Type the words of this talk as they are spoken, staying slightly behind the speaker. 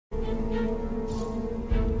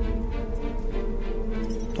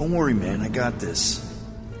Don't worry, man. I got this.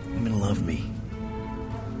 Women love me.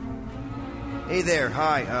 Hey there.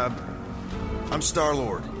 Hi. I'm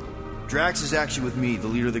Star-Lord. Drax is actually with me, the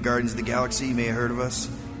leader of the Guardians of the Galaxy. You may have heard of us.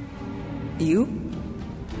 You?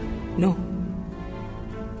 No.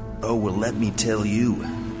 Oh, well, let me tell you.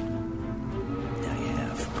 Now you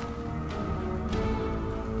have.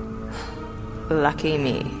 Lucky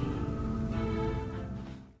me.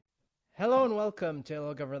 Hello and welcome to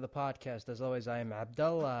Hello Governor, the podcast. As always, I am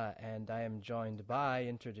Abdullah, and I am joined by,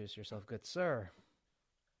 introduce yourself, good sir.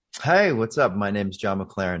 Hey, what's up? My name's John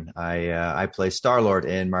McLaren. I play Star-Lord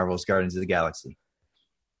in Marvel's Guardians of the Galaxy.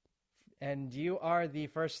 And you are the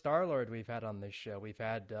first Star-Lord we've had on this show. We've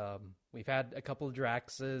had a couple of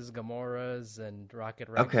Draxes, Gamoras, and Rocket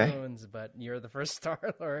Raccoons, but you're the first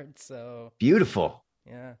Star-Lord, so... Beautiful.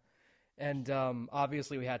 Yeah. And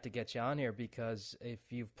obviously we had to get you on here because if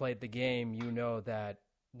you've played the game, you know that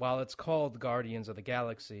while it's called Guardians of the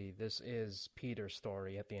Galaxy, this is Peter's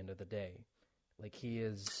story at the end of the day. Like,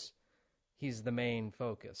 he's the main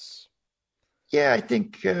focus. Yeah, I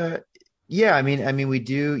think, I mean, we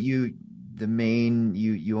do, you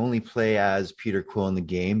only play as Peter Quill in the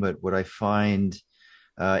game, but what I find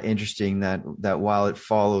interesting that while it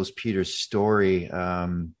follows Peter's story,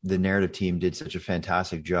 the narrative team did such a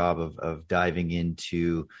fantastic job of diving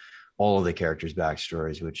into all of the characters'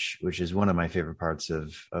 backstories, which is one of my favorite parts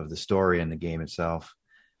of the story and the game itself.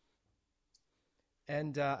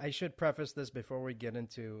 And I should preface this before we get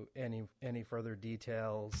into any further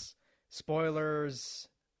details. Spoilers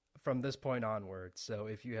from this point onward. So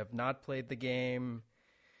if you have not played the game,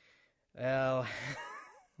 well,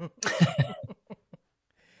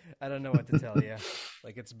 I don't know what to tell you.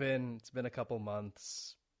 Like, it's been a couple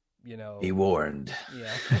months, you know. Be warned.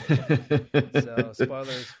 Yeah. So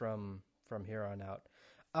spoilers from here on out.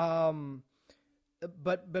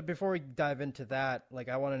 But before we dive into that, like,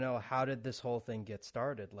 I want to know, how did this whole thing get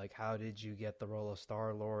started? Like, how did you get the role of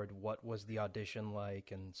Star-Lord? What was the audition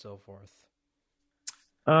like, and so forth?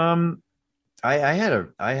 I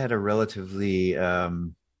had a relatively,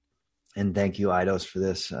 and thank you, Eidos, for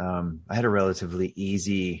this. I had a relatively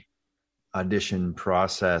easy audition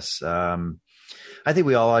process. I think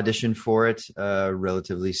we all auditioned for it,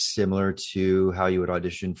 relatively similar to how you would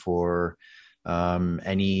audition for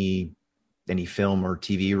any film or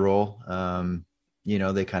TV role.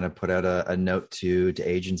 They kind of put out a note to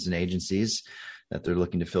agents and agencies that they're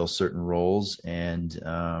looking to fill certain roles. And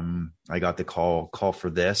I got the call for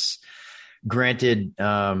this. Granted,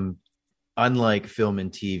 unlike film and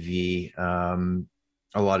TV,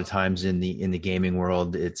 a lot of times in the gaming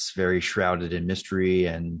world, it's very shrouded in mystery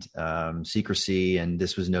and secrecy, and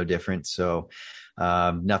this was no different. So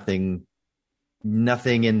nothing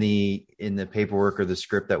in the paperwork or the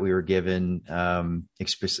script that we were given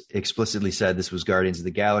explicitly said this was Guardians of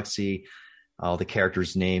the Galaxy. All the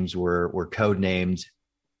characters' names were code named.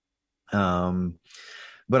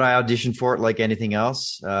 But I auditioned for it like anything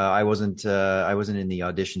else. I wasn't in the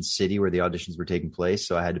audition city where the auditions were taking place,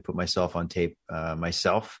 so I had to put myself on tape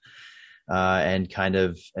myself and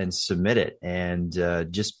submit it. And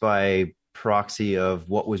just by proxy of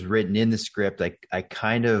what was written in the script, I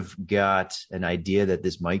kind of got an idea that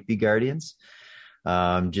this might be Guardians,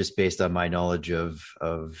 just based on my knowledge of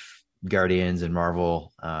Guardians and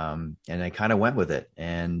Marvel, and I kind of went with it.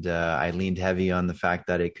 And I leaned heavy on the fact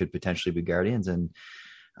that it could potentially be Guardians, and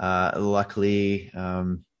luckily,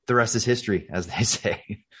 the rest is history, as they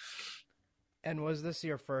say. And was this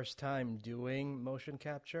your first time doing motion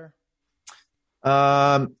capture?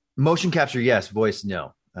 Motion capture, yes. Voice,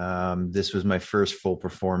 no. This was my first full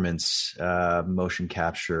performance motion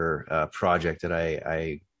capture project that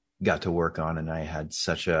I got to work on, and I had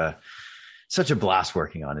such a blast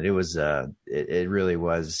working on it. It was it really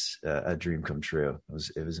was a dream come true.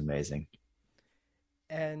 It was amazing.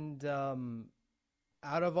 And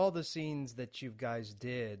out of all the scenes that you guys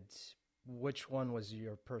did, which one was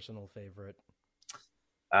your personal favorite?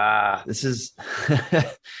 This is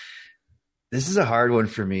this is a hard one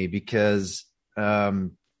for me because I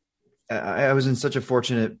was in such a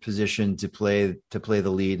fortunate position to play the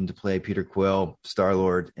lead and to play Peter Quill,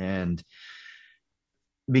 Star-Lord, and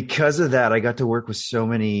because of that, I got to work with so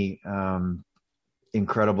many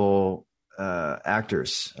incredible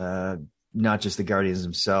actors. Not just the Guardians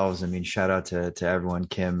themselves. I mean, shout out to everyone,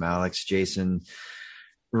 Kim, Alex, Jason,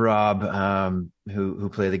 Rob, who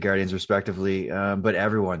play the Guardians respectively, but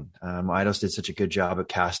everyone. Eidos did such a good job at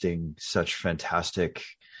casting such fantastic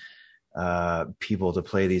people to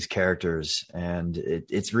play these characters, and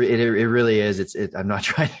it really is. I'm not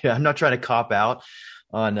trying to cop out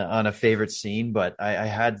on a favorite scene, but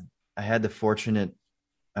I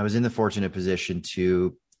was in the fortunate position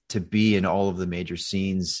to to be in all of the major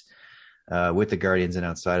scenes with the Guardians and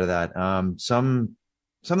outside of that. Some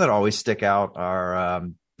that always stick out are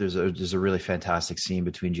there's a really fantastic scene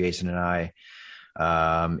between Jason and I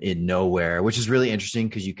in Nowhere, which is really interesting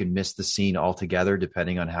because you can miss the scene altogether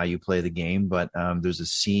depending on how you play the game. But there's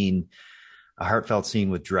a heartfelt scene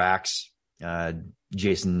with Drax,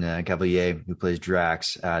 Jason Cavalier, who plays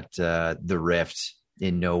Drax at the Rift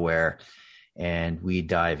in Nowhere. And we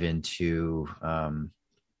dive into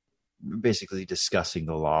basically discussing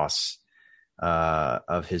the loss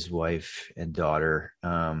of his wife and daughter.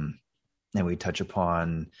 And we touch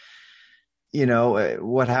upon,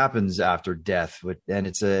 what happens after death. And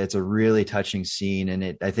it's a really touching scene.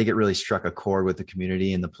 And I think it really struck a chord with the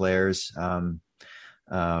community and the players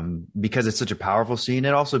because it's such a powerful scene.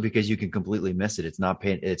 And also because you can completely miss it. It's not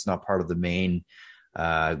part of the main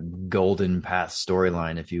golden path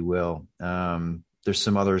storyline, if you will. There's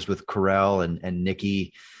some others with Carell and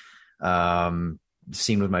Nikki.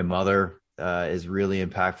 Scene with my mother is really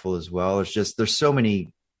impactful as well. There's so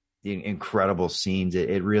many incredible scenes.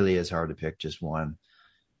 It really is hard to pick just one.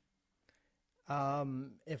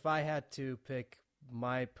 If I had to pick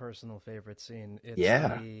my personal favorite scene, it's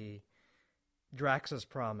the Drax's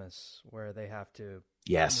promise where they have to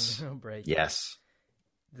break. Yes.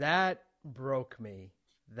 That broke me.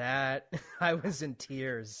 That I was in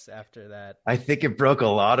tears after that. I think it broke a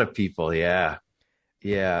lot of people. Yeah.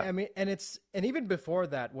 I mean, and even before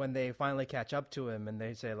that, when they finally catch up to him and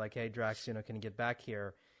they say like, "Hey, Drax, can you get back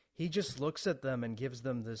here?" He just looks at them and gives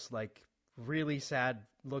them this like really sad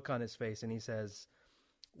look on his face, and he says,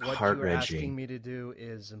 "What you're asking me to do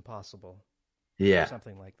is impossible." Yeah, or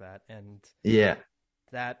something like that. And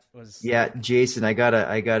that was Jason, I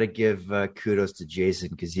gotta give kudos to Jason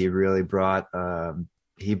because he really brought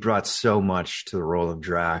so much to the role of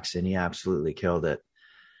Drax, and he absolutely killed it.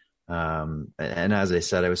 And as I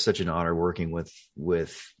said, it was such an honor working with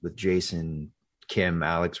Jason, Kim,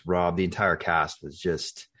 Alex, Rob. The entire cast was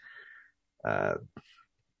just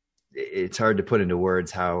it's hard to put into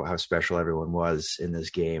words how special everyone was in this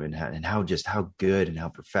game, and how good and how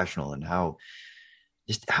professional and how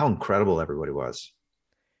incredible everybody was.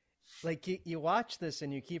 Like you watch this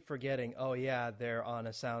and you keep forgetting, oh yeah, they're on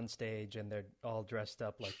a sound stage and they're all dressed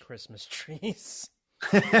up like Christmas trees.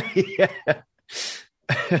 Yeah.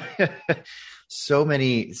 so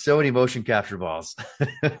many motion capture balls.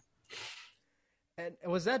 And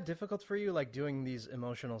was that difficult for you, like doing these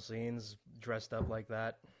emotional scenes dressed up like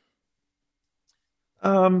that?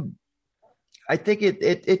 I think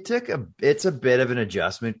it took it's a bit of an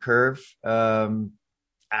adjustment curve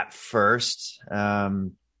at first.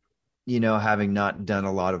 Having not done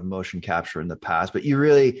a lot of motion capture in the past, but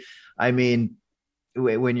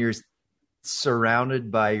when you're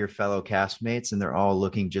surrounded by your fellow castmates and they're all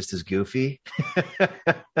looking just as goofy,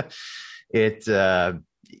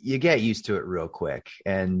 you get used to it real quick.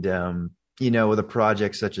 And, with a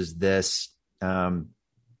project such as this,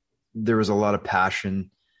 there was a lot of passion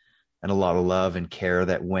and a lot of love and care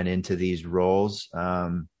that went into these roles.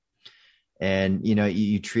 And,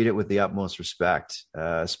 you treat it with the utmost respect,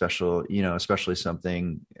 especially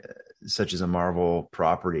something such as a Marvel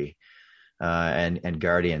property, and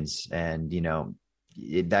Guardians, and,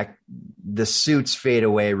 that the suits fade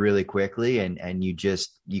away really quickly, and you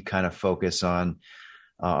kind of focus on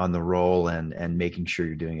the role and making sure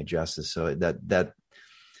you're doing it justice. So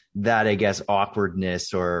that I guess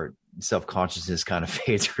awkwardness or self-consciousness kind of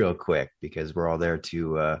fades real quick because we're all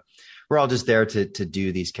just there to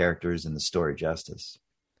do these characters and the story justice.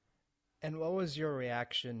 And what was your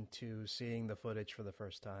reaction to seeing the footage for the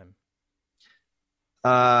first time?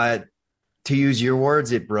 To use your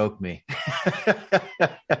words, it broke me.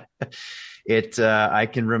 I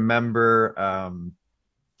can remember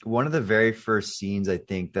one of the very first scenes I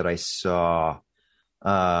think that I saw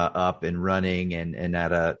up and running and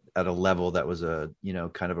at a level that was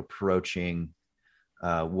kind of approaching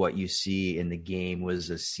what you see in the game was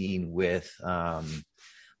a scene with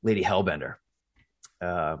Lady Hellbender,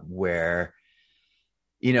 where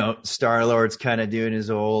Star-Lord's kind of doing his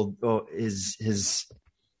old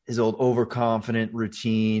overconfident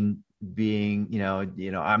routine, being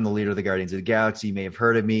I'm the leader of the Guardians of the Galaxy, you may have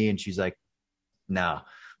heard of me, and she's like, no.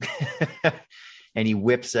 And he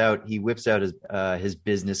whips out his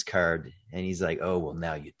business card, and he's like, oh well,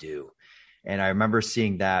 now you do. And I remember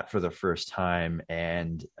seeing that for the first time,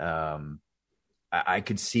 and I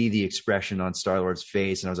could see the expression on Star-Lord's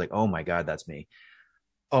face, and I was like, oh my God, that's me.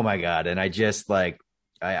 Oh my God. And I just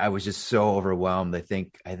I was just so overwhelmed. I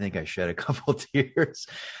think I shed a couple tears.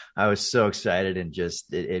 I was so excited, and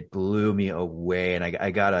just, it blew me away. And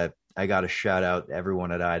I gotta shout out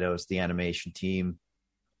everyone at Eidos, the animation team,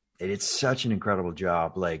 it's such an incredible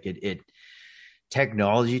job. Like it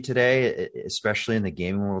technology today, especially in the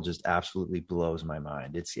gaming world, just absolutely blows my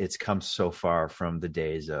mind. It's come so far from the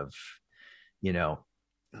days of, you know,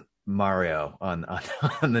 Mario on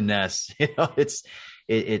the NES. You know,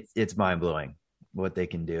 it's mind blowing what they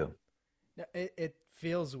can do. It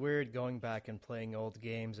feels weird going back and playing old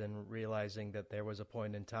games and realizing that there was a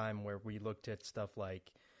point in time where we looked at stuff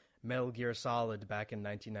like Metal Gear Solid back in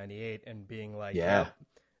 1998 and being like, Yeah. "Yep,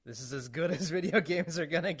 this is as good as video games are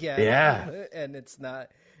gonna get." Yeah. And it's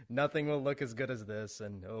not. Nothing will look as good as this.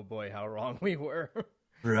 And oh boy, how wrong we were.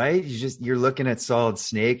 Right? You're looking at Solid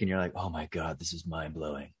Snake and you're like, oh my God, this is mind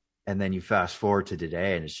blowing. And then you fast forward to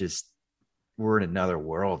today and it's just, we're in another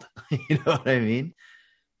world. You know what I mean?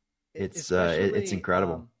 It's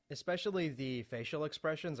incredible. Especially the facial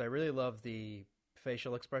expressions. I really love the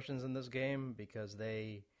facial expressions in this game because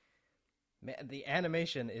the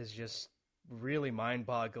animation is just really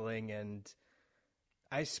mind-boggling. And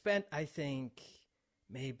I spent, I think,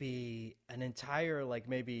 maybe an entire, like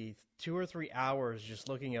maybe 2 or 3 hours just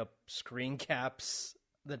looking up screen caps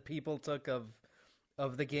that people took of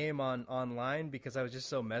the game online because I was just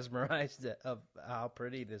so mesmerized of how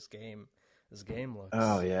pretty this game looks.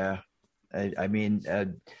 Oh yeah. I mean,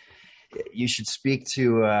 you should speak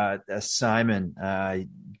to Simon,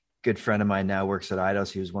 good friend of mine now, works at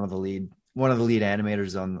Eidos. He was one of the lead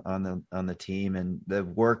animators on the team, and the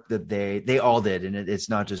work that they all did. And it's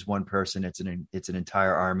not just one person; it's an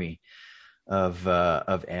entire army of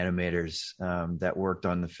animators that worked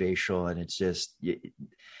on the facial. And it's just,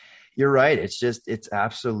 you're right. It's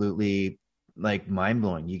absolutely like mind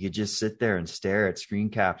blowing. You could just sit there and stare at screen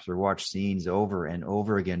caps or watch scenes over and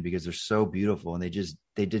over again because they're so beautiful, and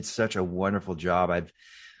they did such a wonderful job.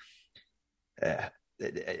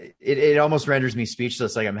 It almost renders me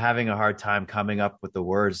speechless. Like I'm having a hard time coming up with the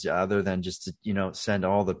words other than just to, you know, send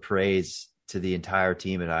all the praise to the entire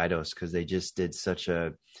team at Eidos because they just did such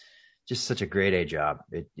a great A job.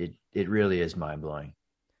 It really is mind blowing.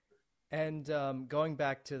 And going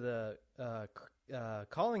back to the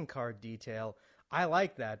calling card detail, I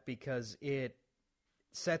like that because it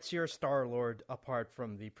sets your Star-Lord apart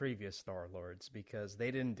from the previous Star-Lords because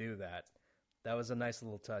they didn't do that. That was a nice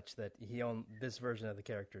little touch that this version of the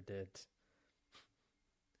character did.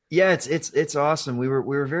 Yeah, it's awesome. We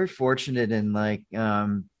were very fortunate in like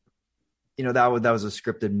you know, that was a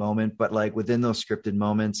scripted moment, but like within those scripted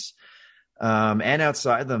moments and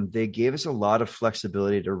outside them, they gave us a lot of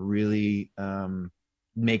flexibility to really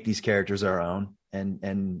make these characters our own,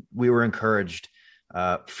 and we were encouraged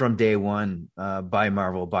from day one by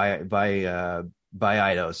Marvel, by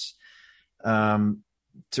Eidos,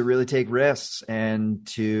 to really take risks and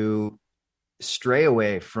to stray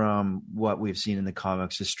away from what we've seen in the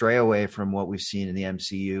comics, to stray away from what we've seen in the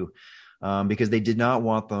MCU, because they did not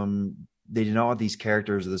want these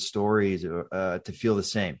characters or the stories to feel the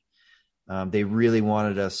same. They really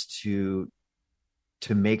wanted us to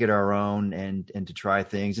make it our own and to try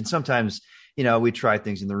things. And sometimes, you know, we tried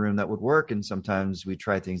things in the room that would work, and sometimes we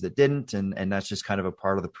tried things that didn't. And that's just kind of a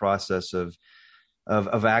part of the process of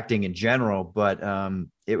acting in general. But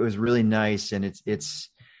it was really nice. And it's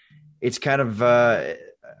kind of,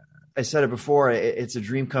 I said it before, it's a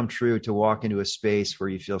dream come true to walk into a space where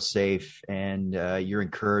you feel safe and you're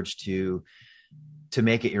encouraged to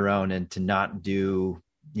make it your own and to not do,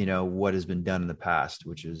 you know, what has been done in the past,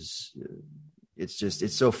 which is,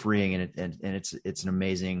 it's so freeing. And it's an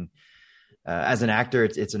amazing, as an actor,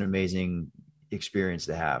 it's an amazing experience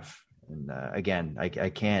to have. And again, I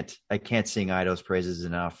can't sing Eidos praises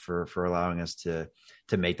enough for allowing us to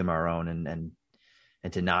make them our own and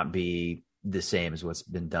to not be the same as what's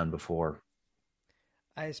been done before.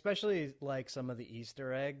 I especially like some of the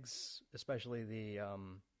Easter eggs, especially the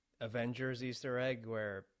Avengers Easter egg,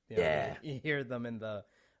 where you hear them in the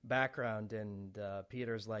background, and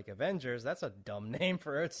Peter's like, Avengers? That's a dumb name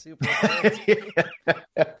for a superhero.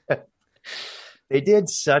 They did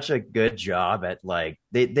such a good job at like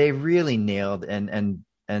they really nailed and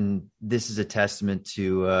this is a testament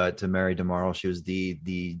to Mary DeMarle. She was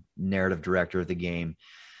the narrative director of the game.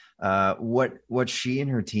 What she and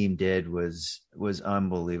her team did was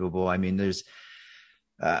unbelievable. I mean, there's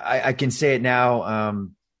I can say it now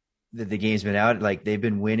that the game's been out. Like they've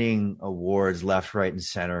been winning awards left, right, and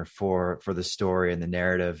center for the story and the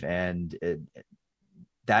narrative, and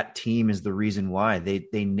that team is the reason why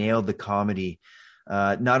they nailed the comedy.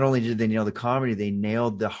 Not only did they nail the comedy, they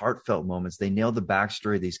nailed the heartfelt moments. They nailed the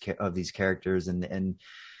backstory of these characters, and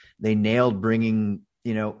they nailed bringing,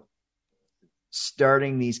 you know,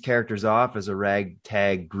 starting these characters off as a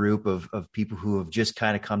ragtag group of people who have just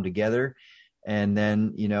kind of come together, And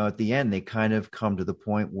then, at the end, they kind of come to the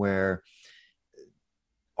point where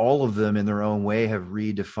all of them in their own way have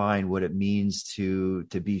redefined what it means to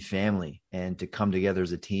be family and to come together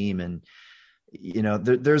as a team. And,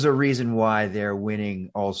 there's a reason why they're winning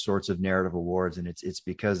all sorts of narrative awards. And it's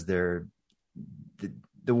because the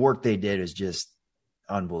work they did is just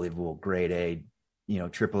unbelievable. Grade A,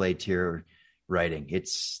 triple A tier writing.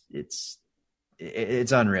 It's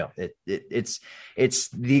unreal. It's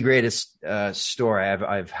the greatest story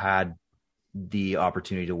I've had the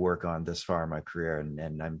opportunity to work on this far in my career,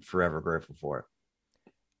 and I'm forever grateful for it.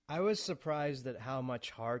 I was surprised at how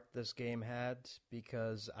much heart this game had,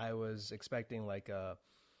 because I was expecting like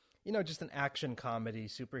just an action comedy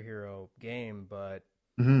superhero game, but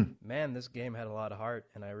man, this game had a lot of heart,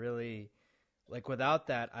 and I really without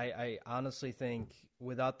that, I honestly think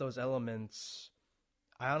without those elements,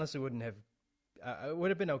 I honestly wouldn't have. It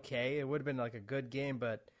would have been okay. It would have been like a good game,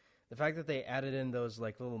 but the fact that they added in those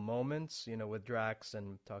little moments, with Drax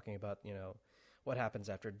and talking about, what happens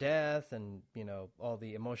after death and, all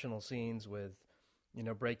the emotional scenes with,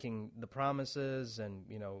 breaking the promises and,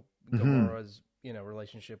 Gamora's,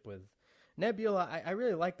 relationship with Nebula. I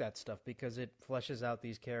really like that stuff because it fleshes out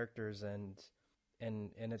these characters and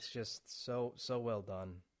it's just so well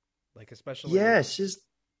done. Especially. Yeah, it's just,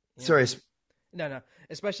 sorry. No.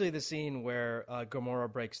 Especially the scene where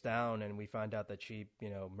Gamora breaks down and we find out that she,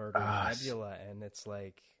 murdered Nebula, and it's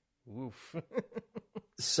like, oof.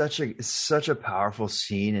 Such a powerful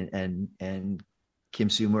scene, and Kim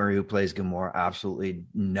Soo-Murray, who plays Gamora, absolutely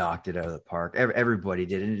knocked it out of the park. Everybody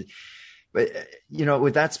did. But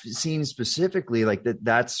with that scene specifically,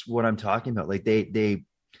 that's what I'm talking about. They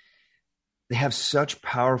have such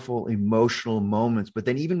powerful emotional moments, but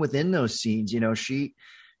then even within those scenes,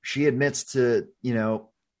 she admits to,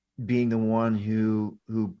 being the one who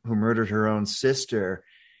murdered her own sister.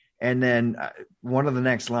 And then one of the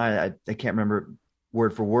next line, I can't remember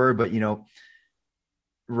word for word, but,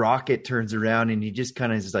 Rocket turns around and he just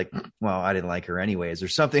kind of is like, well, I didn't like her anyways, or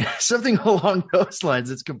something along those lines.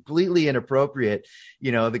 It's completely inappropriate.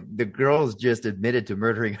 The girl's just admitted to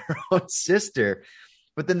murdering her own sister,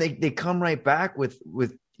 but then they come right back with,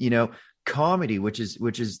 comedy, which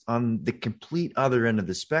is on the complete other end of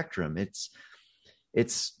the spectrum. They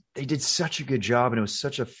did such a good job, and it was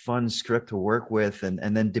such a fun script to work with,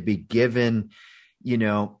 and then to be given,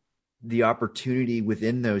 the opportunity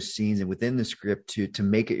within those scenes and within the script to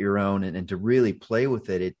make it your own and to really play with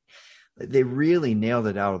it. They really nailed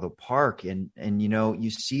it out of the park. And you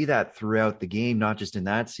see that throughout the game, not just in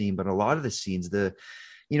that scene, but a lot of the scenes, the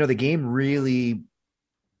game really,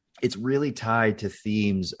 it's really tied to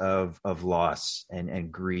themes of loss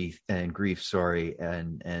and grief, and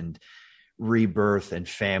rebirth and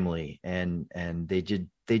family. And they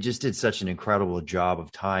just did such an incredible job of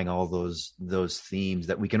tying all those themes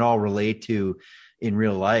that we can all relate to in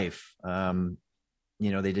real life.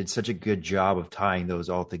 They did such a good job of tying those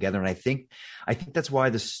all together. And I think that's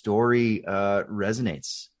why the story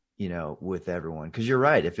resonates, with everyone. Cause you're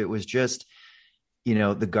right. If it was just,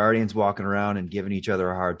 the Guardians walking around and giving each other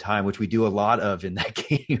a hard time, which we do a lot of in that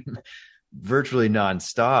game, virtually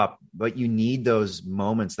nonstop, but you need those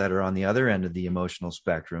moments that are on the other end of the emotional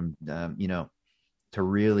spectrum, to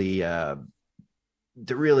really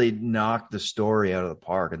knock the story out of the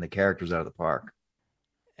park and the characters out of the park.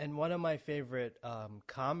 And one of my favorite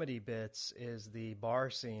comedy bits is the bar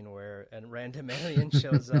scene where a random alien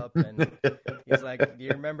shows up and he's like, "Do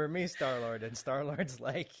you remember me, Star-Lord?" And Star-Lord's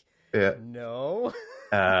like, yeah. No.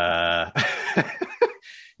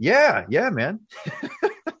 Yeah, man.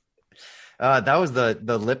 That was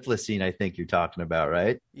the lipless scene I think you're talking about,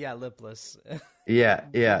 right? Yeah, lipless.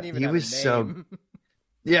 Yeah. He was so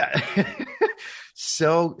yeah.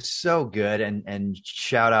 so good. And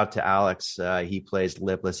shout out to Alex. He plays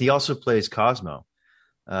lipless. He also plays Cosmo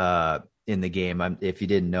in the game. If you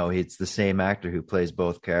didn't know, it's the same actor who plays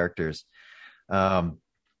both characters.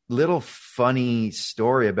 Little funny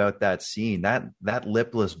story about that scene. That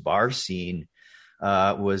lipless bar scene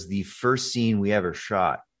was the first scene we ever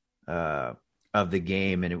shot of the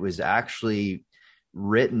game, and it was actually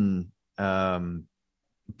written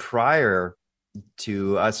prior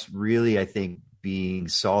to us really, I think, being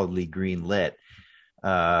solidly green lit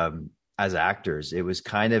as actors. It was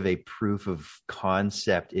kind of a proof of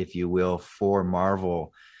concept, if you will, for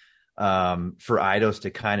Marvel, for Eidos to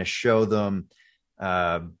kind of show them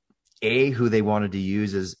who they wanted to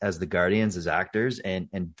use as the Guardians as actors,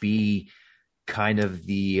 and B, kind of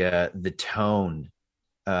the tone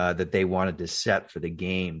that they wanted to set for the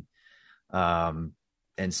game. And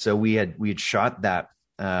so we had shot that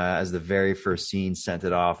as the very first scene, sent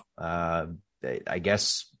it off, I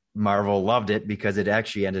guess Marvel loved it because it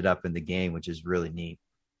actually ended up in the game, which is really neat.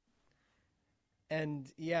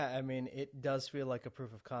 And yeah, I mean, it does feel like a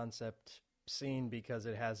proof of concept scene because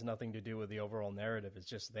it has nothing to do with the overall narrative. It's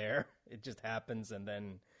just there. It just happens, and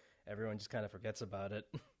then everyone just kind of forgets about it.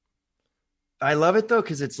 I love it though,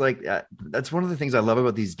 because it's like that's one of the things I love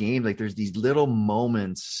about these games. Like, there's these little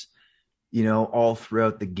moments, all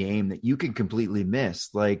throughout the game that you can completely miss.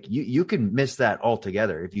 Like, you can miss that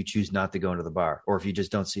altogether if you choose not to go into the bar, or if you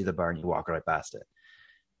just don't see the bar and you walk right past it.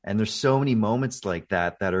 And there's so many moments like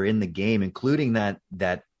that are in the game, including that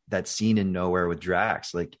scene in Nowhere with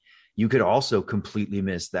Drax. Like, you could also completely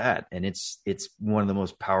miss that, and it's one of the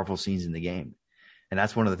most powerful scenes in the game. And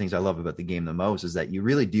that's one of the things I love about the game the most, is that you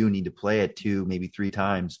really do need to play it 2, maybe 3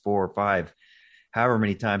 times, 4 or 5, however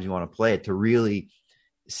many times you want to play it, to really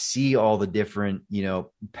see all the different,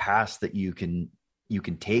 paths that you can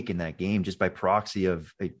take in that game, just by proxy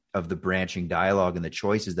of the branching dialogue and the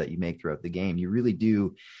choices that you make throughout the game. You really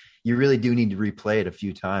do need to replay it a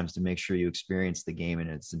few times to make sure you experience the game in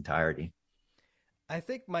its entirety. I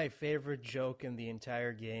think my favorite joke in the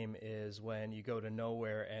entire game is when you go to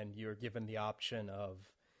Nowhere and you're given the option of,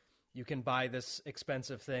 you can buy this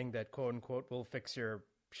expensive thing that quote unquote will fix your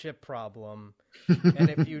ship problem. And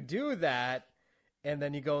if you do that, and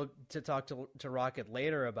then you go to talk to Rocket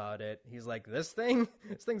later about it, he's like, this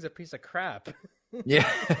thing's a piece of crap. Yeah.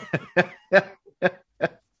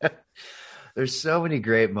 There's so many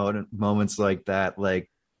great moments like that. Like,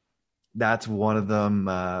 that's one of them.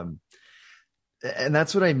 And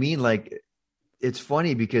that's what I mean. Like, it's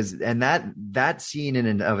funny because, and that scene in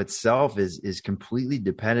and of itself is completely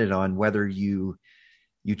dependent on whether you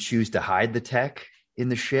choose to hide the tech in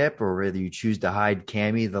the ship, or whether you choose to hide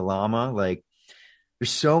Cammy the llama. Like, there's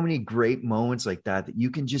so many great moments like that you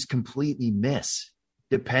can just completely miss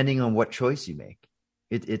depending on what choice you make.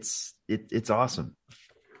 It's awesome.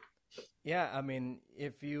 Yeah, I mean,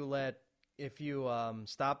 if you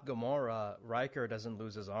stop Gamora, Riker doesn't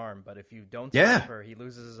lose his arm, but if you don't stop her, he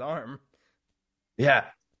loses his arm. Yeah.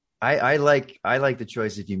 I like the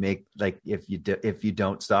choice if you make, like, if you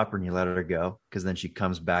don't stop her and you let her go, because then she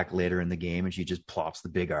comes back later in the game and she just plops the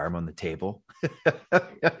big arm on the table.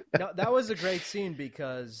 No, that was a great scene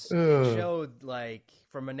because it showed, like,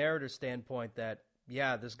 from a narrative standpoint, that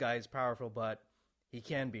this guy is powerful, but he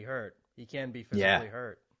can be hurt. He can be physically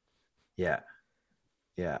hurt. Yeah.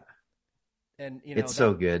 And it's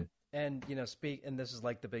so good. And and this is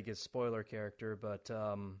like the biggest spoiler character, but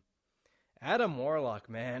Adam Warlock,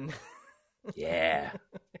 man. Yeah.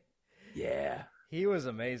 He was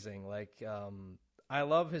amazing. Like, I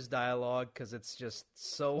love his dialogue because it's just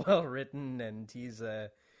so well written, and he's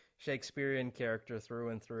a Shakespearean character through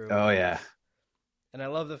and through. Oh yeah. And I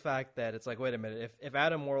love the fact that it's like, wait a minute, if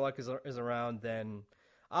Adam Warlock is around, then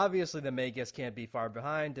obviously the Magus can't be far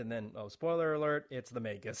behind, and then, spoiler alert, it's the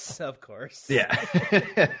Magus, of course. Yeah.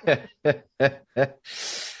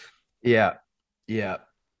 Yeah.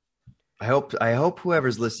 I hope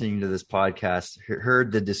whoever's listening to this podcast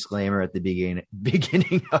heard the disclaimer at the beginning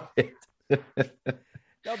of it.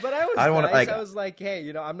 No, but I was like, hey,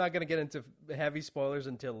 I'm not going to get into heavy spoilers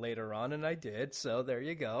until later on, and I did. So there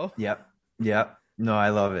you go. Yep. No, I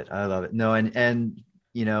love it. No, and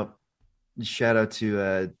shout out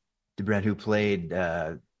to Brent who played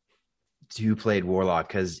Warlock,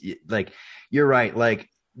 because, like, you're right. Like,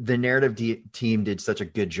 the narrative team did such a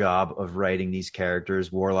good job of writing these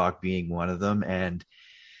characters, Warlock being one of them. And,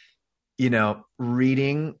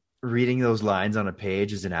 reading those lines on a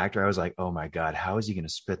page as an actor, I was like, oh my God, how is he going to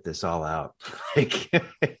spit this all out? Like,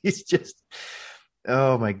 he's just,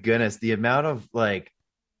 oh my goodness. The amount of lines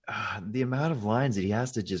that he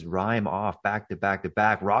has to just rhyme off back to back to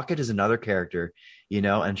back. Rocket is another character,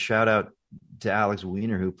 and shout out to Alex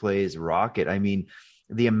Weiner who plays Rocket. I mean,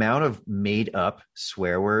 the amount of made up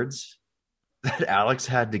swear words that Alex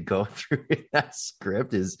had to go through in that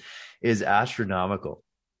script is astronomical.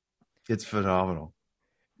 It's phenomenal.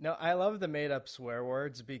 No, I love the made up swear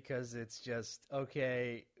words because it's just,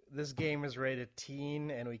 okay, this game is rated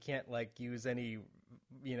teen and we can't, like, use any,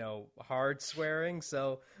 hard swearing.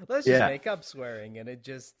 So let's just make up swearing. And it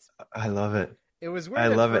just, I love it. It was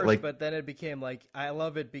weird at first, but then it became like, I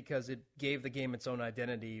love it because it gave the game its own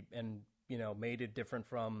identity and, made it different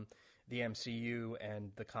from the MCU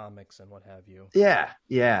and the comics and what have you. Yeah.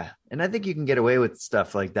 And I think you can get away with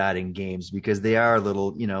stuff like that in games because they are a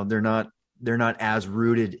little, they're not as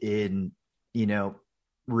rooted in,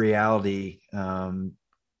 reality.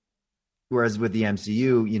 Whereas with the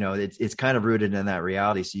MCU, it's kind of rooted in that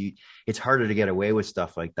reality. So it's harder to get away with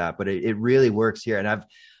stuff like that, but it really works here. And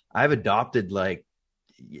I've adopted, like,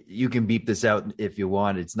 you can beep this out if you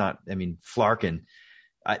want. It's not, I mean, Flarkin,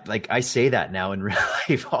 I say that now in real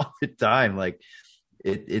life all the time. Like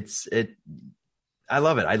it. I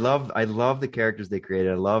love it. I love the characters they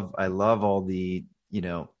created. I love all the,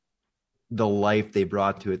 the life they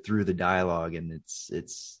brought to it through the dialogue, and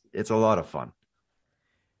it's a lot of fun.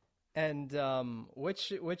 And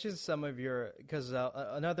which is some of your, because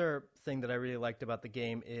another thing that I really liked about the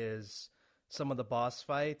game is some of the boss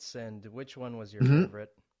fights, and which one was your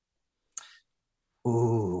favorite?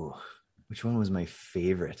 Ooh, which one was my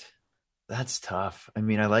favorite? That's tough. I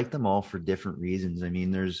mean, I like them all for different reasons. I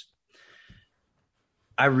mean,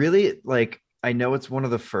 I really like, I know it's one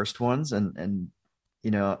of the first ones, and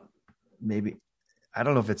maybe I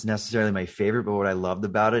don't know if it's necessarily my favorite, but what I loved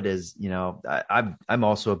about it is, I'm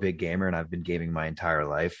also a big gamer, and I've been gaming my entire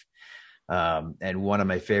life. And one of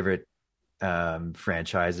my favorite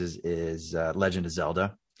franchises is Legend of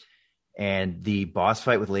Zelda, and the boss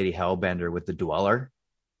fight with Lady Hellbender with the Dweller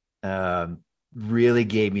really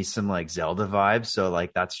gave me some like Zelda vibes. So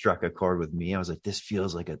like that struck a chord with me. I was like, this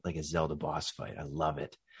feels like a Zelda boss fight. I love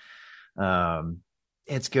it.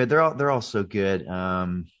 It's good. They're all so good. I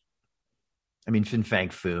mean, Fin Fang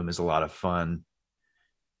Foom is a lot of fun.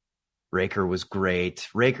 Raker was great.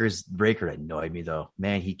 Raker annoyed me though.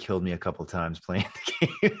 Man, he killed me a couple times playing the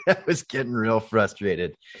game. I was getting real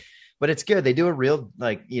frustrated. But it's good. They do a real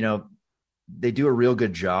they do a real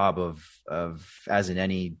good job of as in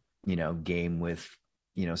any, game with,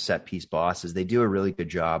 set piece bosses. They do a really good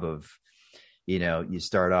job of, you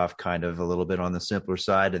start off kind of a little bit on the simpler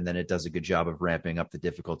side, and then it does a good job of ramping up the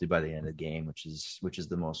difficulty by the end of the game, which is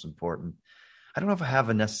the most important. I don't know if I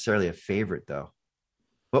have necessarily a favorite though.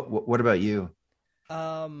 What about you?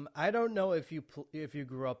 I don't know if you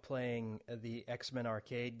grew up playing the X-Men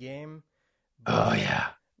arcade game. Oh yeah.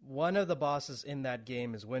 One of the bosses in that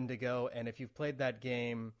game is Wendigo, and if you've played that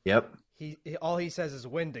game, yep, all he says is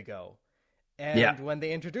Wendigo. And when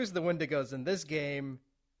they introduce the Wendigos in this game,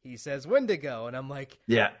 he says Wendigo, and I'm like,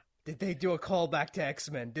 yeah. Did they do a callback to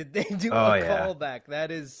X-Men? Did they do a callback? That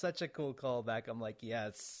is such a cool callback. I'm like,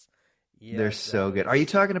 yes. They're so good. Are you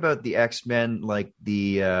talking about the X-Men, like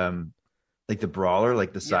the brawler,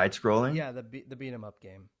 like the side scrolling? Yeah, the beat 'em up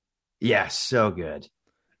game. Yeah, so good.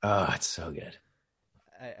 Oh, it's so good.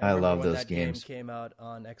 I love those games. Game came out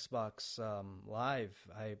on Xbox Live.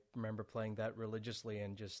 I remember playing that religiously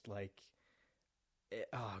and just like,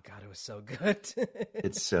 oh god, it was so good.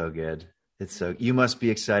 It's so good. You must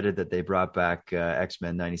be excited that they brought back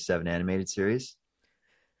X-Men 97 animated series.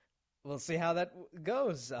 We'll see how that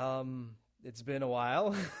goes. It's been a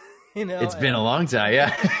while, It's been a long time,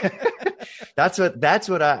 yeah. That's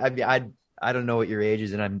what I don't know what your age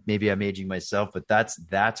is, and I'm aging myself, but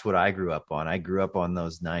that's what I grew up on. I grew up on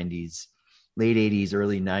those 90s, late 80s,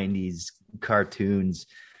 early 90s cartoons,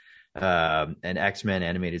 and X-Men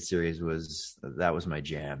animated series was my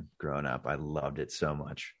jam growing up. I loved it so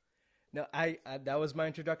much. No, I that was my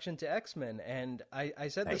introduction to X-Men, and I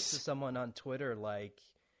said this to someone on Twitter, like,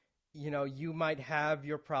 you might have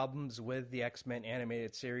your problems with the X-Men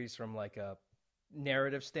animated series from like a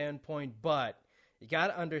narrative standpoint, but you got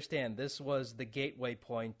to understand this was the gateway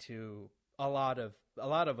point to a lot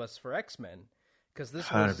of us for X-Men, because this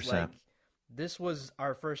 100%. This was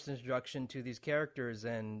our first introduction to these characters,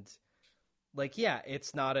 and like, yeah,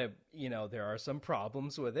 it's not there are some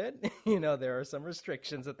problems with it. There are some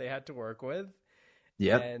restrictions that they had to work with.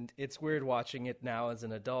 Yeah. And it's weird watching it now as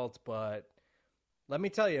an adult, but let me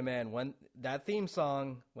tell you, man, when that theme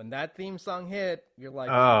song hit, you're like,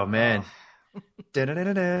 oh man.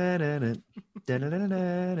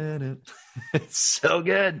 It's so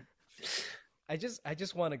good. I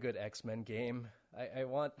just want a good X-Men game. I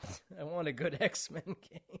want a good X-Men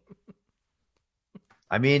game.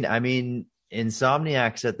 I mean,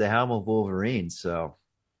 Insomniac's at the helm of Wolverine, so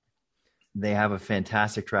they have a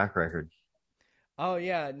fantastic track record. Oh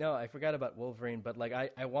yeah, no, I forgot about Wolverine, but like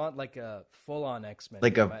I want like a full-on X-Men,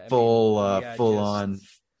 like game. a full-on,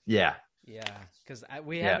 yeah. Yeah, because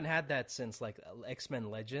we haven't had that since like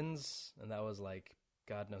X-Men Legends, and that was like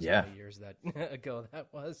God knows how many years that ago that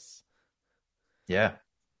was. Yeah.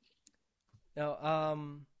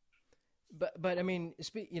 No, but I mean,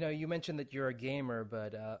 you mentioned that you're a gamer,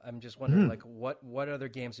 but I'm just wondering, like, what other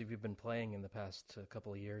games have you been playing in the past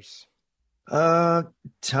couple of years?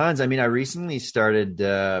 Tons. I mean, I recently started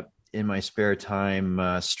in my spare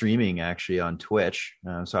time streaming actually on Twitch.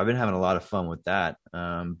 So I've been having a lot of fun with that.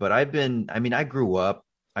 But I grew up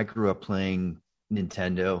playing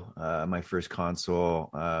Nintendo. My first console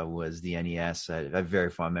was the NES. I have very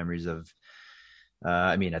fond memories of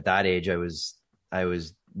at that age I was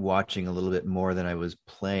watching a little bit more than I was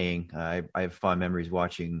playing. I have fond memories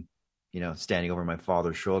watching standing over my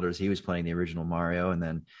father's shoulders. He was playing the original Mario. And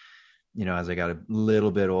then, as I got a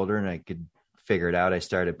little bit older and I could figure it out, I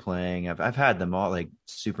started playing. I've had them all, like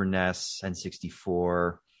Super NES,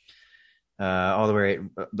 N64, all the way,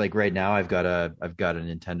 like right now I've got a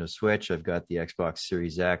Nintendo Switch. I've got the Xbox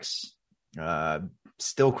Series X,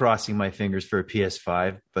 still crossing my fingers for a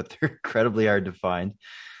PS5, but they're incredibly hard to find.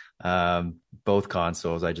 Both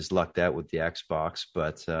consoles, I just lucked out with the Xbox,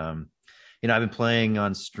 but I've been playing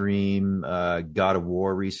on stream, God of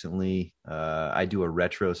War recently. I do a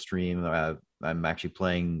retro stream. I'm actually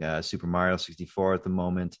playing Super Mario 64 at the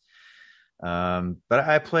moment. But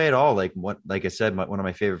I play it all. Like I said, one of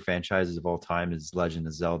my favorite franchises of all time is Legend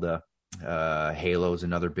of Zelda. Halo is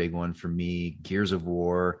another big one for me. Gears of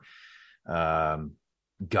War, God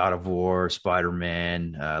of War,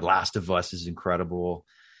 Spider-Man, Last of Us is incredible.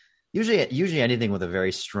 Usually anything with a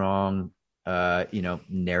very strong,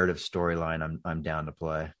 narrative storyline, I'm down to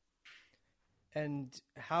play. And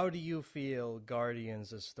how do you feel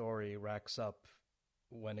Guardians' story racks up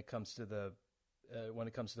when it comes to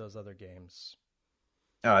those other games?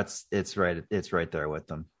 Oh, it's right there with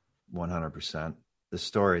them, 100%. The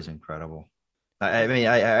story is incredible. I mean,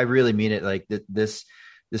 I really mean it. Like the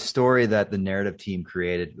story that the narrative team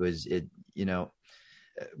created was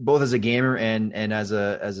both as a gamer and as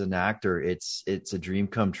an actor, it's a dream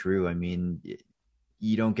come true. I mean,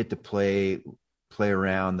 you don't get to play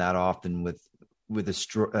around that often with a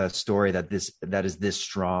story that is this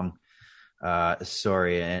strong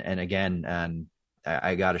story. And again,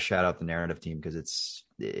 I got to shout out the narrative team because it's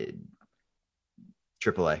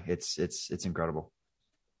AAA. It's incredible.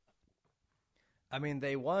 I mean,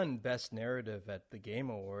 they won Best Narrative at the Game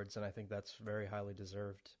Awards, and I think that's very highly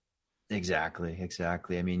deserved. Exactly.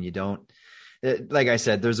 I mean, you don't, like I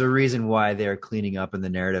said, there's a reason why they're cleaning up in the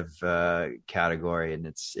narrative category, and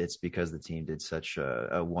it's because the team did such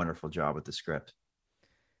a wonderful job with the script.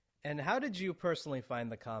 And how did you personally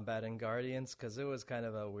find the combat in Guardians? Because it was kind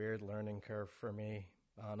of a weird learning curve for me,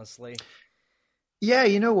 honestly. Yeah,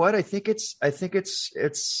 you know what?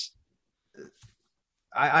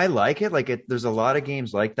 I like it. Like there's a lot of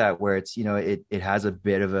games like that where it's, it has a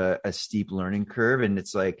bit of a steep learning curve, and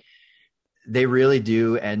it's like they really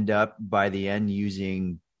do end up by the end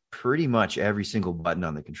using pretty much every single button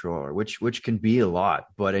on the controller, which can be a lot.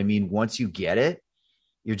 But I mean, once you get it,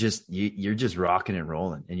 you're just rocking and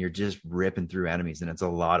rolling, and you're just ripping through enemies, and it's a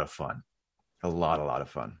lot of fun. A lot of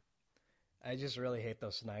fun. I just really hate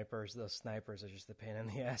those snipers. Those snipers are just a pain in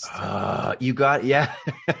the ass. You got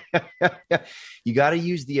to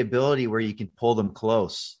use the ability where you can pull them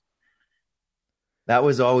close. That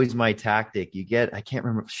was always my tactic. I can't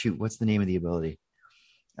remember. Shoot, what's the name of the ability?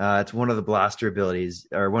 It's one of the blaster abilities,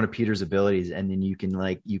 or one of Peter's abilities, and then you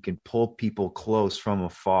can pull people close from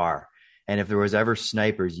afar. And if there was ever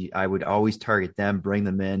snipers, I would always target them, bring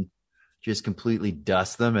them in, just completely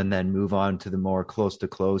dust them, and then move on to the more close to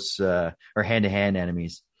close or hand to hand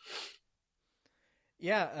enemies.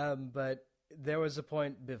 Yeah, but there was a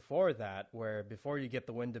point before that where before you get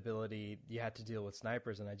the wind ability, you had to deal with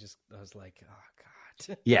snipers, and I was like, oh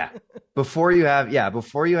god. Yeah, before you have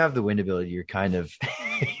the wind ability, you're kind of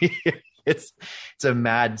it's a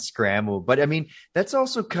mad scramble. But I mean, that's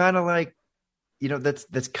also kind of like,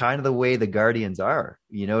 that's kind of the way the Guardians are.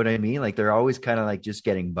 You know what I mean? Like they're always kind of like just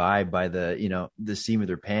getting by the, the seam of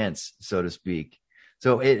their pants, so to speak.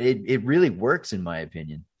 So it really works, in my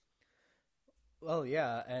opinion. Well,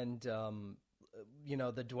 yeah. And,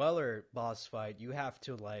 the Dweller boss fight, you have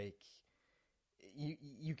to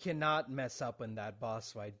you cannot mess up in that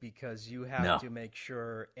boss fight, because you have to make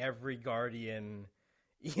sure you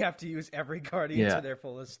have to use every Guardian to their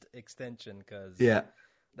fullest extension, because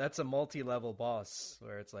that's a multi-level boss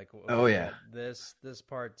where it's like, this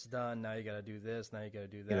part's done. Now you got to do this. Now you got to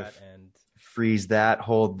do that, and freeze that,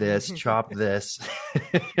 hold this, chop this.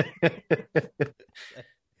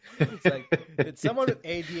 It's like, did someone with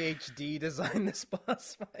ADHD design this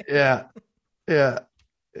boss fight? Yeah,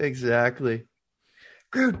 exactly.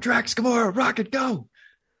 Groot, Drax, Gamora, Rocket, go!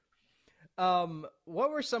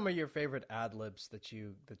 What were some of your favorite ad-libs that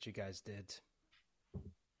you guys did?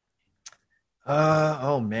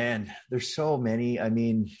 Oh man, there's so many. I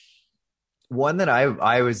mean, one that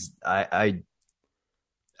I was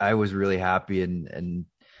really happy and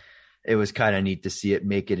it was kind of neat to see it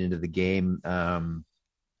make it into the game.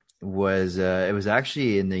 It was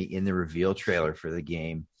actually in the reveal trailer for the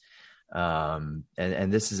game. And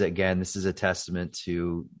this is a testament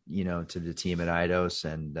to the team at Eidos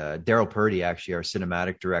and Daryl Purdy, actually our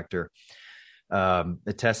cinematic director.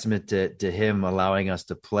 A testament to him allowing us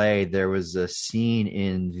to play. There was a scene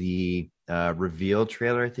in the reveal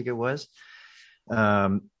trailer, I think it was,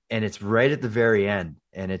 and it's right at the very end,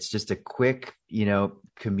 and it's just a quick,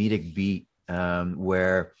 comedic beat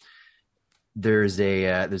where there's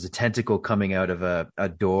a tentacle coming out of a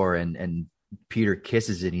door, and Peter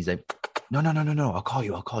kisses it. And he's like, no, I'll call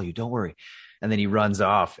you. Don't worry. And then he runs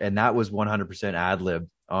off. And that was 100% ad lib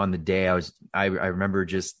on the day. I remember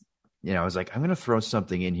just, I was like, I'm going to throw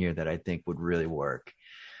something in here that I think would really work.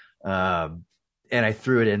 And I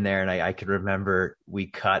threw it in there, and I could remember we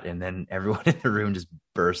cut, and then everyone in the room just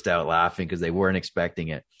burst out laughing because they weren't expecting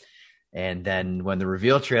it. And then when the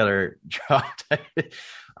reveal trailer dropped,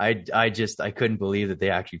 I couldn't believe that they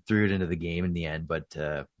actually threw it into the game in the end.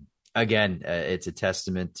 But again, it's a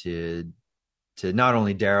testament to not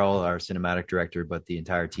only Daryl, our cinematic director, but the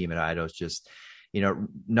entire team at Eidos, just,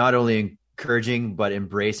 not only encouraging, but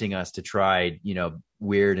embracing us to try,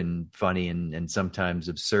 weird and funny and sometimes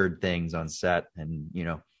absurd things on set. And,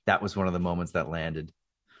 that was one of the moments that landed.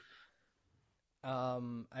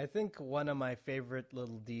 I think one of my favorite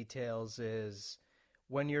little details is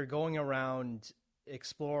when you're going around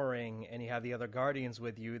exploring and you have the other Guardians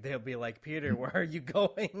with you, they'll be like, Peter, where are you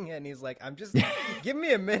going? And he's like, I'm just, give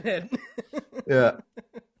me a minute. Yeah.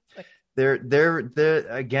 They're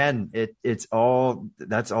again, it's all,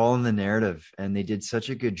 that's all in the narrative. And they did such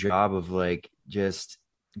a good job of like just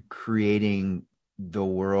creating the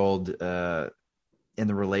world and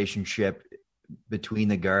the relationship between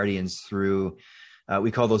the Guardians through we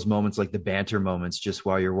call those moments like the banter moments, just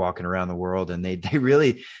while you're walking around the world. And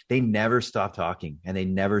they never stop talking, and they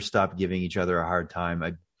never stop giving each other a hard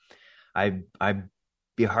time. I'd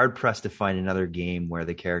be hard pressed to find another game where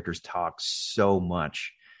the characters talk so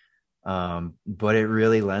much. But it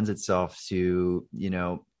really lends itself to,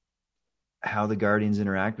 how the Guardians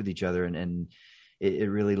interact with each other. And it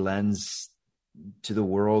really lends to the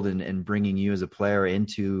world and bringing you as a player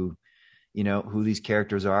into, who these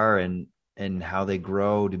characters are and how they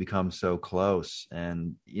grow to become so close.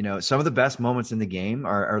 And, some of the best moments in the game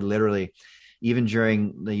are literally even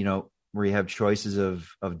during the, where you have choices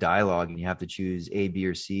of dialogue and you have to choose A, B,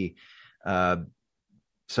 or C.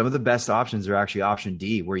 Some of the best options are actually option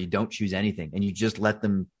D, where you don't choose anything and you just let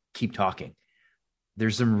them keep talking.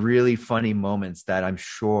 There's some really funny moments that I'm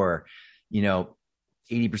sure, 80%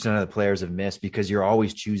 of the players have missed because you're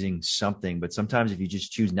always choosing something. But sometimes if you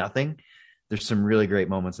just choose nothing, there's some really great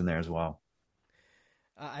moments in there as well.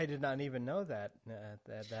 I did not even know that.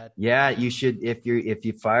 Yeah, you should. If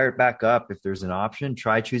you fire it back up, if there's an option,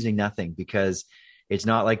 try choosing nothing, because it's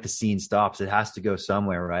not like the scene stops. It has to go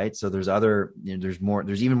somewhere, right? So there's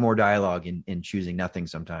there's even more dialogue in choosing nothing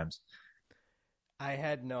sometimes. I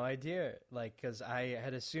had no idea, because I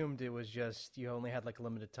had assumed it was just you only had a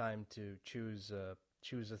limited time to choose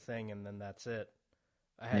a thing, and then that's it.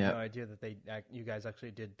 I had no idea that you guys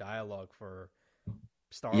actually did dialogue for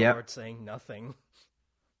Star-Lord saying nothing.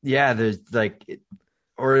 Yeah, there's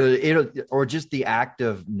or just the act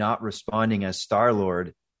of not responding as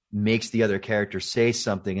Star-Lord makes the other character say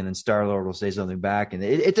something, and then Star-Lord will say something back. And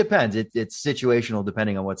it depends. It's situational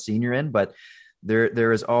depending on what scene you're in, but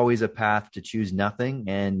there is always a path to choose nothing,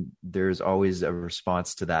 and there's always a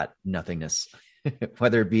response to that nothingness,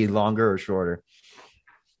 whether it be longer or shorter.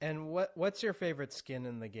 And what's your favorite skin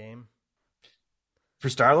in the game? For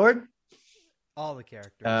Star-Lord? All the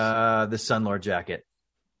characters. The Sun-Lord jacket.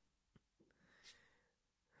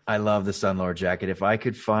 I love the Sun-Lord jacket. If I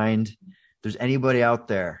could find, there's anybody out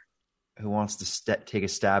there who wants to take a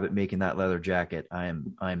stab at making that leather jacket,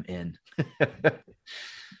 I'm in.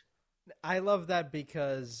 I love that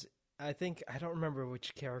because I don't remember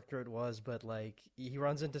which character it was, but he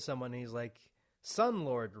runs into someone and he's like,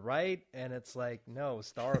 Sun-Lord, right? And it's like, no,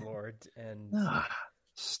 Star-Lord. And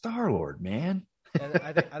Star-Lord, man. And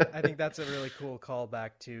I think that's a really cool callback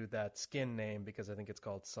to that skin name, because I think it's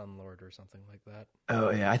called Sun-Lord or something like that. Oh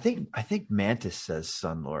yeah, I think Mantis says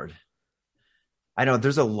Sun-Lord. I know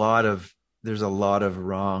there's a lot of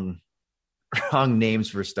wrong names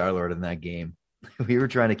for Star-Lord in that game. We were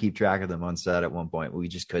trying to keep track of them on set at one point, but we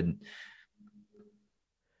just couldn't.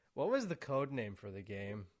 What was the code name for the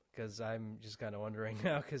game? Because I'm just kind of wondering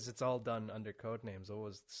now, because it's all done under code names. What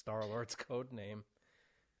was Star-Lord's code name?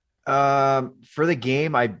 For the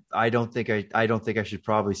game, I don't think I should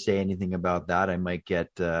probably say anything about that. I might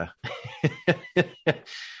get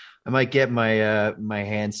my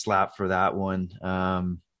hand slapped for that one.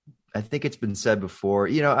 I think it's been said before.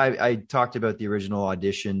 I talked about the original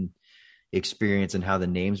Audition experience and how the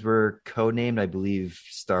names were codenamed. I believe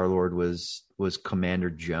Star-Lord was Commander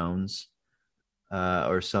Jones,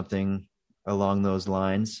 or something along those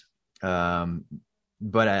lines.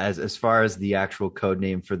 But as far as the actual code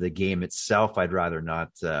name for the game itself, I'd rather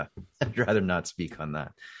not speak on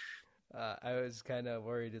that. I was kind of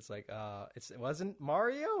worried. It's like, it wasn't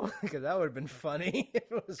Mario because that would have been funny if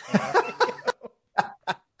it was Mario.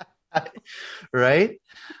 Right?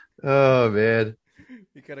 Oh man,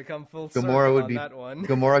 You could have come full Gamora circle would on be that one.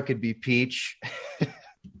 Gamora could be Peach.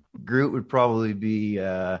 Groot would probably be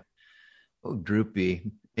what would Groot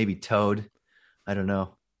be? Maybe Toad. I don't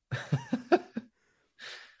know.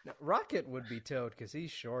 Rocket would be Toad because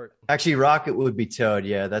he's short. Actually, Rocket would be Toad.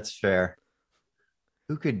 Yeah, that's fair.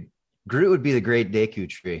 Groot would be the Great Deku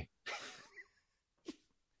Tree.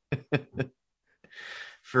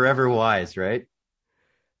 Forever wise, right?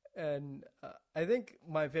 And I think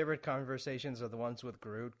my favorite conversations are the ones with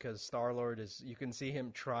Groot because Star-Lord you can see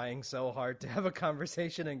him trying so hard to have a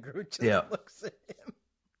conversation and Groot just looks at him.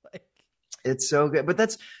 Like, it's so good. But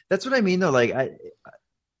that's what I mean though. Like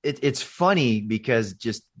it's funny because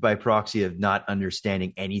just by proxy of not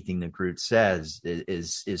understanding anything that Groot says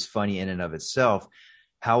is funny in and of itself.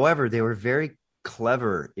 However, they were very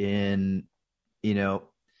clever in,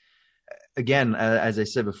 again, as I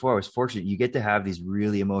said before, I was fortunate. You get to have these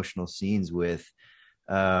really emotional scenes with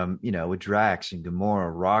Drax and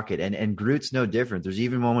Gamora, Rocket, and Groot's no different. There's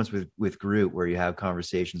even moments with Groot where you have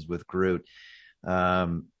conversations with Groot,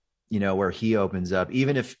 where he opens up,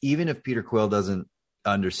 even if Peter Quill doesn't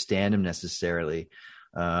understand him necessarily,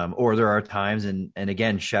 or there are times, and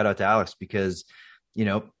again, shout out to Alex because,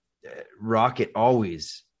 Rocket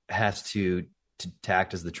always has to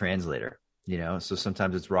act as the translator, so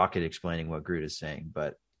sometimes it's Rocket explaining what Groot is saying,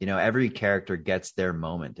 but every character gets their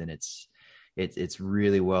moment, and it's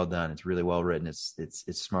really well done. It's really well written. It's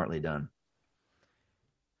smartly done.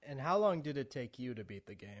 And how long did it take you to beat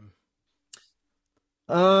the game?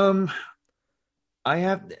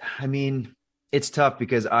 It's tough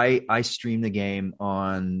because I stream the game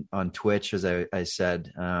on Twitch, as I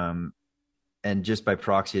said, and just by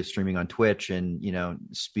proxy of streaming on Twitch and,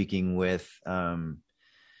 speaking with, the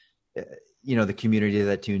community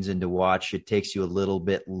that tunes in to watch, it takes you a little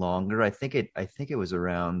bit longer. I think it was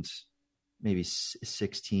around maybe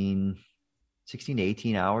 16 to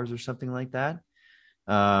 18 hours or something like that.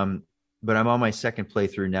 But I'm on my second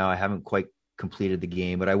playthrough now. I haven't quite completed the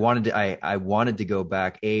game, but I wanted to go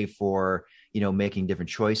back for, making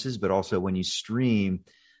different choices, but also when you stream,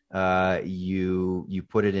 you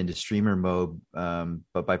put it into streamer mode.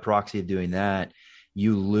 But by proxy of doing that,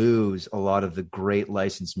 you lose a lot of the great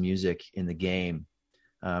licensed music in the game.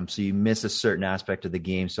 So you miss a certain aspect of the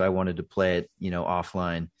game. So I wanted to play it,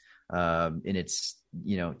 offline, in its,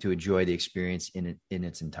 to enjoy the experience in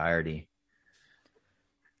its entirety.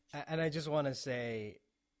 And I just want to say,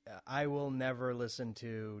 I will never listen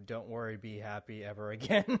to Don't Worry, Be Happy ever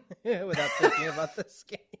again without thinking about this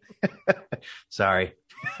game. Sorry.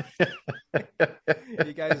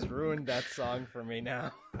 You guys ruined that song for me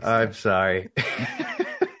now. I'm sorry.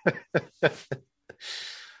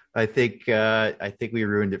 I think we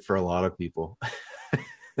ruined it for a lot of people.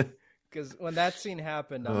 Because when that scene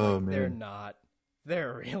happened, I'm like,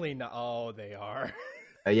 they're really not. Oh, they are.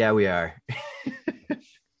 Yeah, we are.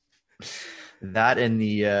 That and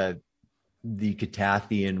the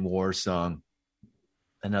Catathian War song,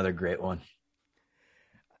 another great one.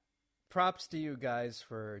 Props to you guys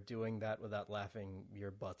for doing that without laughing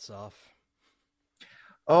your butts off.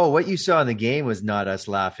 Oh, what you saw in the game was not us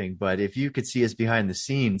laughing, but if you could see us behind the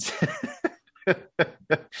scenes,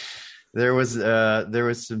 there was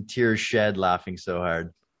some tears shed laughing so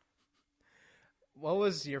hard. What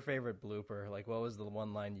was your favorite blooper? Like, what was the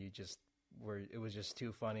one line where it was just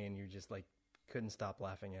too funny and you just like couldn't stop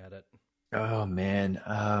laughing at it? Oh man.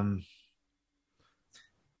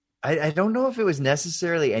 I don't know if it was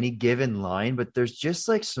necessarily any given line, but there's just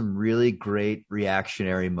like some really great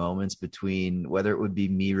reactionary moments between whether it would be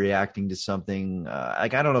me reacting to something.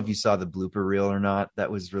 Like, I don't know if you saw the blooper reel or not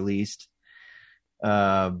that was released.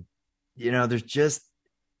 There's just,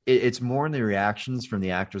 it's more in the reactions from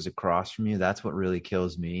the actors across from you. That's what really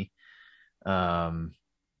kills me. I'm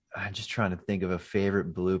just trying to think of a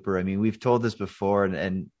favorite blooper. I mean, we've told this before,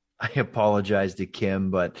 and I apologize to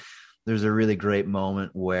Kim, but there's a really great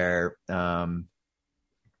moment where Gamora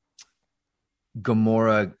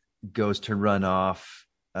goes to run off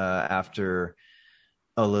after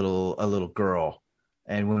a little girl,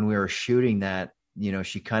 and when we were shooting that,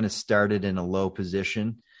 she kind of started in a low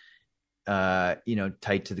position,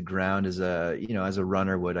 tight to the ground as a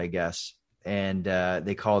runner would, I guess, and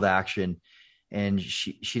they called action. And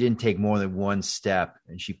she didn't take more than one step,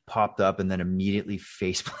 and she popped up and then immediately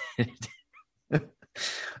face planted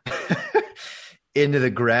into the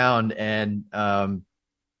ground. And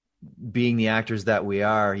being the actors that we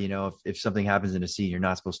are, if something happens in a scene, you're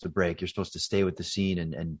not supposed to break. You're supposed to stay with the scene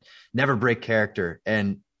and never break character.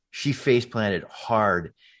 And She face planted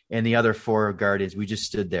hard, and the other four guardians, we just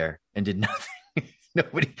stood there and did nothing.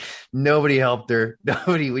 nobody helped her.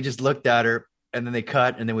 We just looked at her, and then they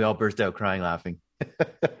cut, and then we all burst out crying, laughing.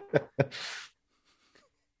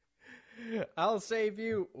 I'll save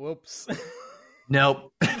you. Whoops.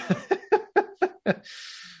 Nope.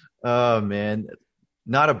 Oh man,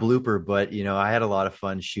 not a blooper, but I had a lot of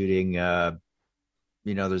fun shooting.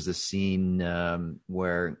 There's this scene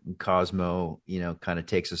where Cosmo, kind of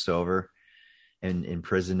takes us over and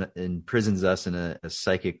imprisons us in a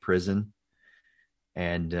psychic prison.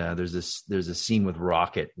 And there's a scene with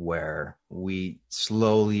Rocket where we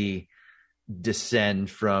slowly descend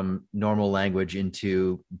from normal language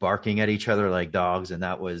into barking at each other like dogs, and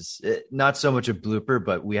that was not so much a blooper,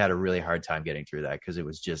 but we had a really hard time getting through that because it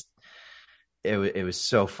was just it was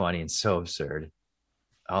so funny and so absurd.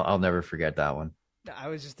 I'll never forget that one. I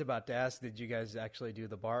was just about to ask, did you guys actually do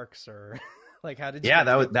the barks, or like how did you?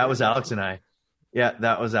 Yeah, that was Alex and I. Yeah,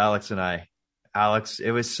 that was Alex and I. Alex,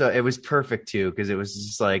 it was perfect too, because it was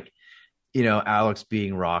just like, Alex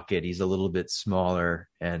being Rocket, he's a little bit smaller,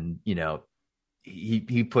 and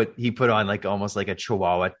he put on like almost like a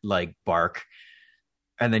Chihuahua like bark,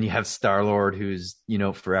 and then you have Star-Lord, who's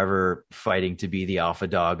forever fighting to be the alpha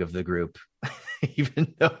dog of the group,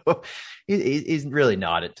 even though he's really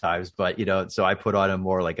not at times. But so I put on him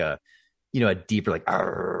more like a deeper like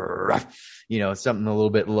something a little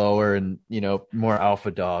bit lower, and more alpha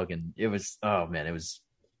dog, and it was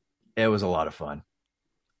it was a lot of fun.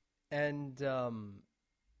 And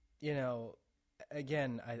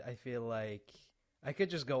again, I feel like I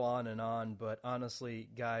could just go on and on, but honestly,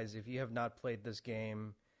 guys, if you have not played this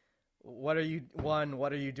game, what are you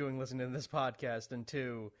doing listening to this podcast? And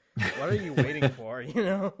two, what are you waiting for?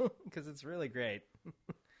 Because it's really great.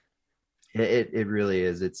 It really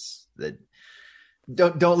is. It's that.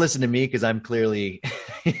 Don't listen to me, because I'm clearly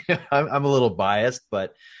I'm a little biased,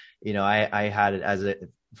 but I had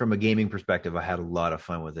it from a gaming perspective. I had a lot of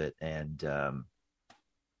fun with it, and the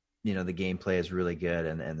gameplay is really good,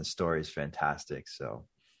 and the story is fantastic. So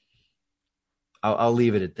I'll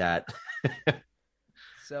leave it at that.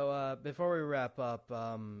 So before we wrap up,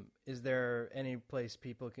 is there any place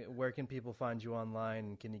where can people find you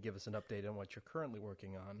online? Can you give us an update on what you're currently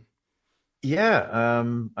working on? Yeah,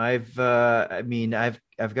 I've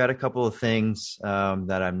got a couple of things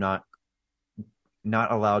that I'm not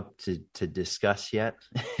allowed to discuss yet,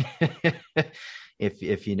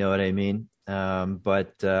 if you know what I mean.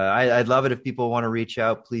 But I'd love it if people want to reach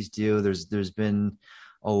out. Please do. There's been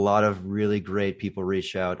a lot of really great people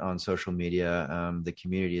reach out on social media. The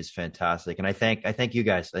community is fantastic, and I thank you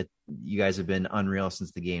guys. You guys have been unreal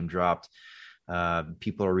since the game dropped.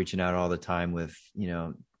 People are reaching out all the time with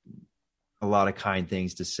a lot of kind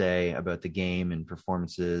things to say about the game and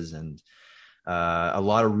performances, and a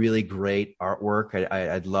lot of really great artwork.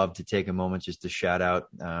 I'd love to take a moment just to shout out,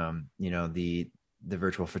 the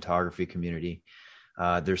virtual photography community.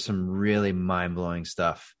 There's some really mind-blowing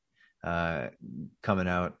stuff coming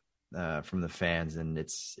out from the fans, and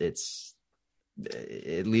it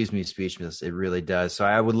leaves me speechless. It really does. So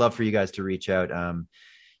I would love for you guys to reach out.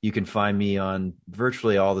 You can find me on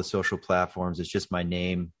virtually all the social platforms. It's just my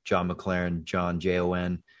name, John McLaren, John,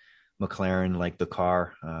 Jon, McLaren, like the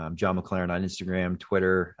car. John McLaren on Instagram,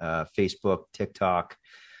 Twitter, Facebook, TikTok.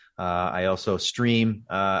 I also stream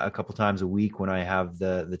a couple times a week when I have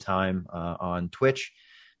the time on Twitch.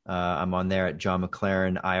 I'm on there at John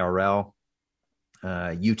McLaren IRL.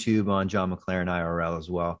 YouTube on John McLaren IRL as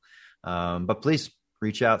well. But please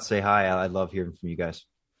reach out, say hi. I love hearing from you guys.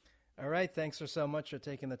 All right. Thanks so much for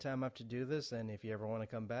taking the time up to do this. And if you ever want to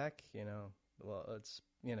come back, I'd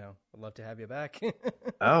love to have you back.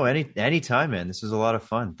 Oh, anytime, man. This was a lot of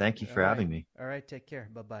fun. Thank you for having me. All right. Take care.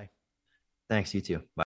 Bye-bye. Thanks. You too. Bye.